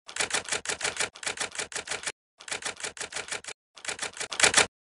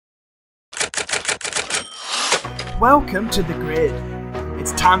Welcome to the grid.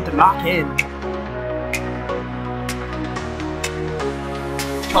 It's time to lock in.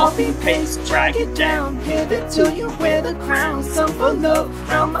 Copy, paste, drag it down, pivot till you wear the crown. Some below,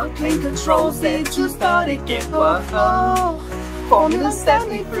 round my clean controls, they just thought it get what? Oh, Formula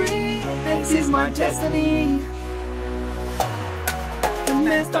 73, this is my destiny. The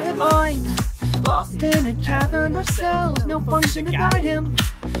master in mind, lost in a cavern of cells, no function to guide him,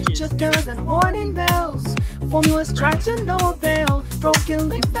 just guns and warning bells. Formulas tried to no avail, broken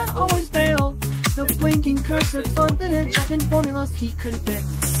links that always fail. The blinking cursor funded and checking formulas he couldn't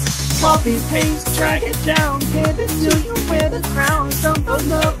fix. Copy, paste, drag it down, pivot till you wear the crown. Some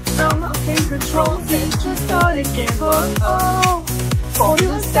below, some okay controls, they just thought it gave up. Oh,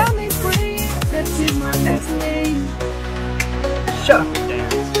 Formula 73, this is my destiny. Shut up,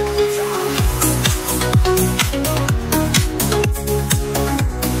 Dan.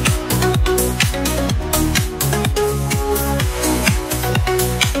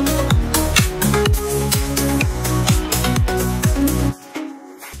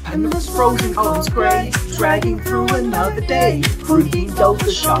 Endless frozen colors gray, dragging through another day. Fruity dope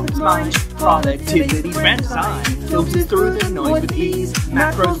the sharpens mind, productivity ran sign. Filters through the noise with ease,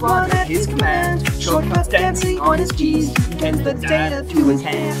 macros run at his command. Shortcuts dancing on his keys, he gets the data to his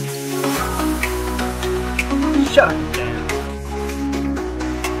hand. Shut up, Dan.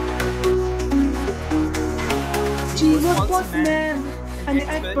 Jesus was man, an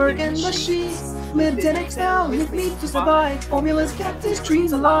expert in the sheets. Lived in Excel, his needs to survive. Formulas kept his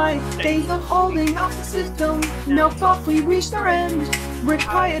dreams alive. Days of holding up the system, now thought we reached our end. Rick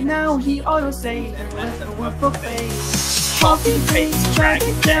quiet now, he auto-saved and let the work buffet. Copy, paste, drag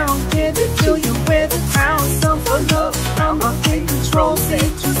it down, pivot till you wear the crown. Some below, round my play control, they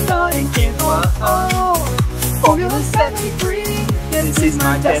just thought it gave up. Oh, Formula 73, this is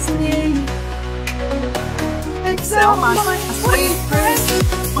my destiny. Excel, my sweet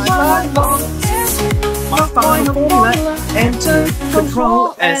friend, my lifelong my final formula, enter,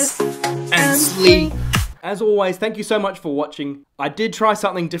 Control S, and sleep. As always, thank you so much for watching. I did try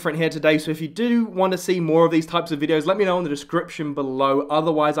something different here today, so if you do want to see more of these types of videos, let me know in the description below.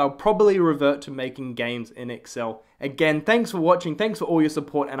 Otherwise, I'll probably revert to making games in Excel. Again, thanks for watching, thanks for all your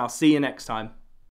support, and I'll see you next time.